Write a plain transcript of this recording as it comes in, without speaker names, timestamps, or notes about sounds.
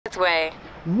way.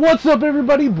 What's up,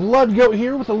 everybody? Blood Goat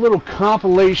here with a little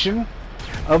compilation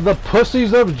of the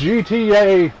pussies of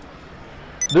GTA.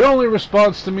 Their only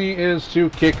response to me is to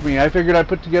kick me. I figured I'd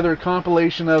put together a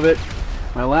compilation of it.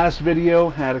 My last video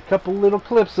had a couple little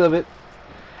clips of it,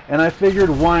 and I figured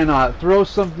why not throw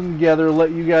something together,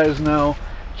 let you guys know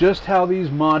just how these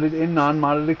modded and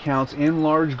non-modded accounts in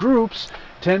large groups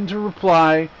tend to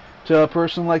reply to a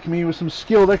person like me with some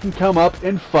skill that can come up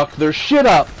and fuck their shit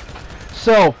up.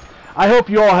 So, I hope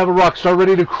you all have a rockstar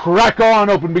ready to crack on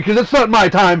open, because it's not my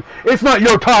time, it's not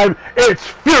your time, it's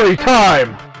Fury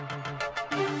time!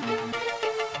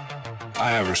 I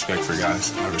have respect for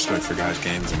guys. I have respect for guys'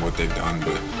 games and what they've done,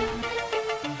 but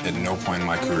at no point in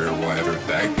my career will I ever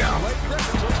back down.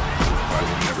 I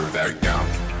will never back down.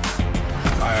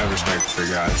 I have respect for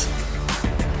guys,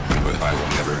 but I will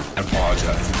never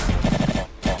apologize.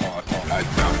 I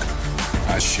dunk,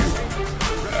 I shoot,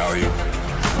 alley-oop,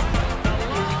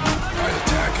 I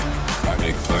attack, I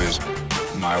make plays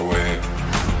my way.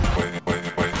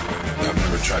 I've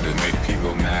never tried to make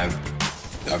people mad.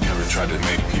 I've never tried to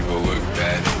make people look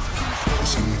bad.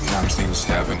 Sometimes things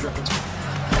happen.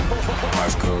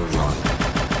 Life goes on.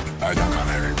 I dunk on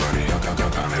everybody.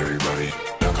 Dunk on everybody.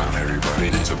 Dunk on everybody.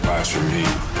 It's a blast for me.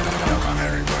 Dunk on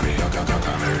everybody. Dunk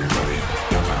on everybody.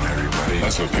 Dunk on everybody.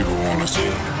 That's what people want to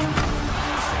see.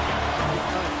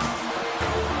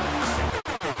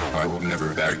 I will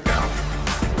never back down.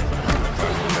 I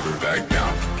will never back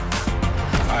down.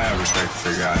 I have respect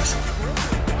for guys,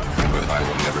 but I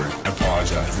will never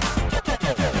apologize.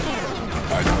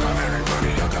 I dunk on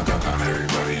everybody, dunk on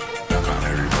everybody, dunk on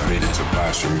everybody. It's a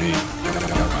blast for me.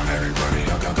 Dunk on everybody,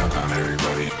 dunk on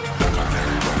everybody, dunk on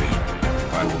everybody.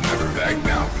 I will never back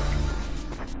down.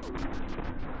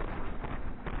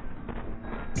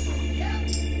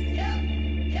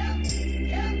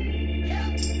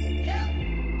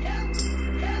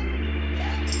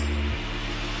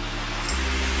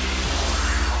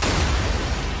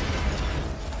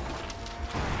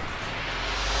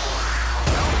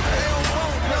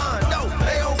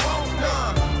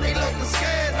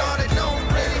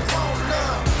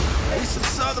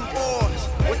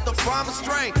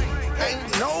 Strength.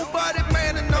 Ain't nobody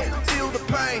man enough to feel the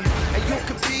pain. And you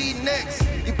can be next.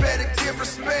 You better give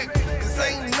respect. Cause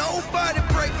ain't nobody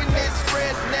breaking this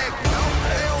redneck. No,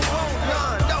 they don't want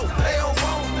none. No, they don't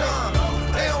want none.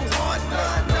 They don't want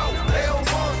none. No, they don't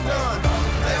want none.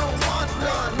 They don't want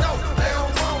none. No, they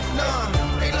don't want none.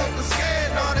 They looking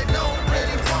scared. No, they don't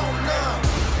really want none.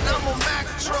 And I'm a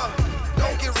Mack truck.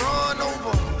 Don't get run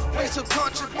over. We some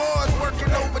country boys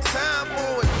working overtime,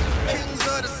 boys. Kings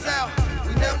of the South.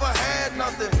 Never had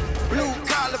nothing. Blue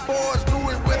collar boys do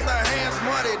it with their hands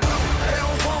muddy. No, they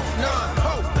don't want none.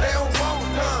 Oh, they don't want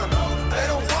none. They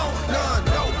don't want none.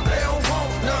 No, they don't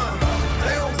want none.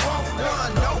 They don't want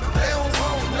none. No, they don't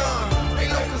want none.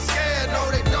 They looking scared. No,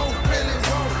 they don't really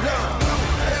want none.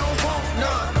 They don't want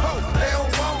none. Oh, they don't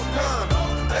want none.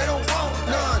 They don't want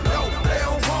none. No, they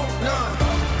don't want none.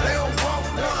 They don't want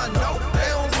none. No, they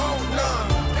don't want none.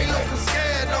 They looking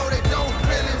scared. No, they don't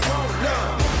really want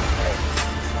none.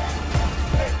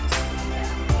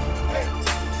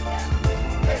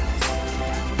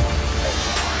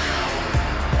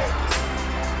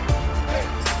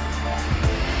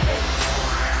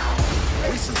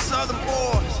 Southern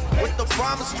boys with the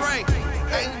farmer strength.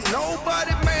 Ain't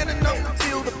nobody man enough to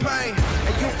feel the pain.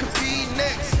 And you can be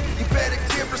next. You better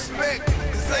give respect.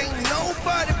 Cause ain't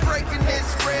nobody breaking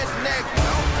this redneck.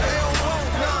 No, they don't want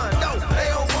none. No, they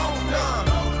don't want none.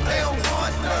 They don't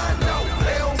want none. No,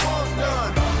 they don't want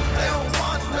none. They don't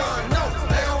want none. No,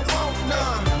 they don't want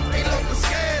none. They looking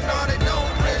scared. No, they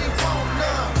don't really want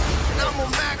none. And I'm a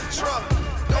Mack truck.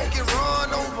 Don't get run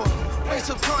over. We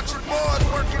some country boys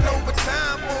working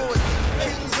overtime, boys.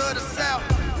 Kings of the South,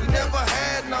 we never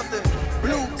had nothing.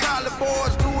 Blue collar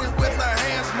boys do it with their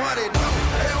hands muddy. No,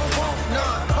 they don't want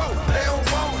none. Oh, they don't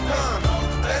want none.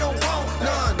 They don't want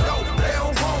none. No, they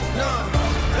don't want none.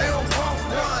 They don't want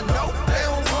none. No, they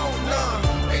don't want none.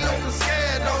 They looking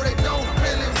scared. No, they don't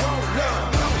really want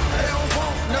none. They don't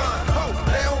want none. Oh,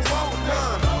 they don't want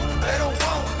none. They don't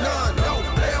want none. No,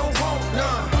 they don't want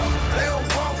none. They don't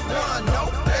want none. No,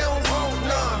 they don't want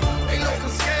none. They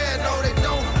looking scared. No, they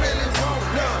don't really want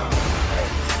none.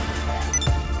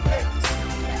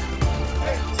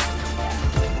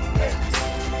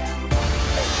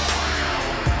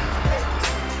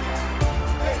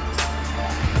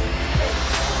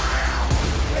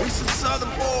 We some Southern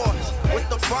boys with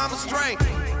the farmer strength.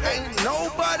 Ain't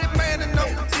nobody man enough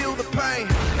to feel the pain.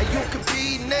 And you can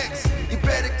be next. You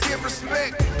better give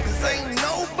respect. Cause ain't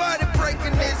nobody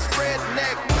breaking this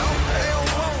redneck. No, they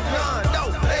don't want none. No,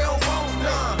 they don't want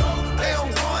none. They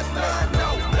don't want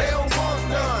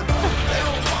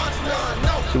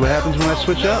See what happens when I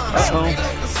switch up? Uh-oh.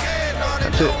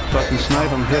 That's it. Fucking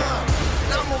snipe. I'm hit.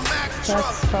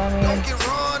 That's funny.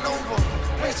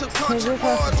 He just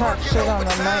has to talk shit on the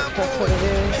mic, that's what it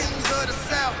is.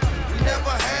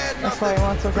 That's why he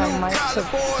wants us on mic to...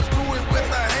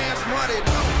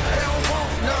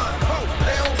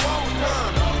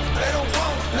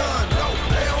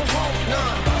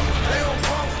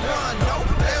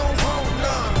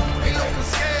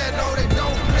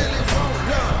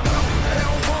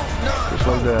 Just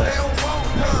like that.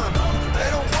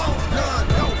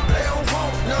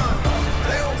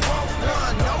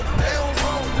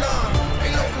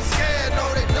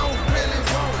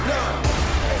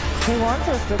 He wants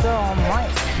us to go on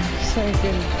mic so he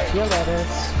can yell at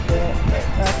us, but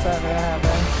that's not gonna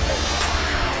happen.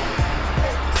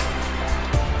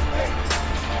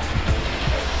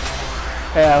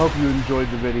 Hey, I hope you enjoyed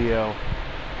the video.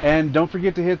 And don't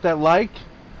forget to hit that like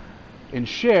and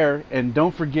share, and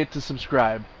don't forget to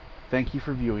subscribe. Thank you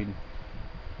for viewing.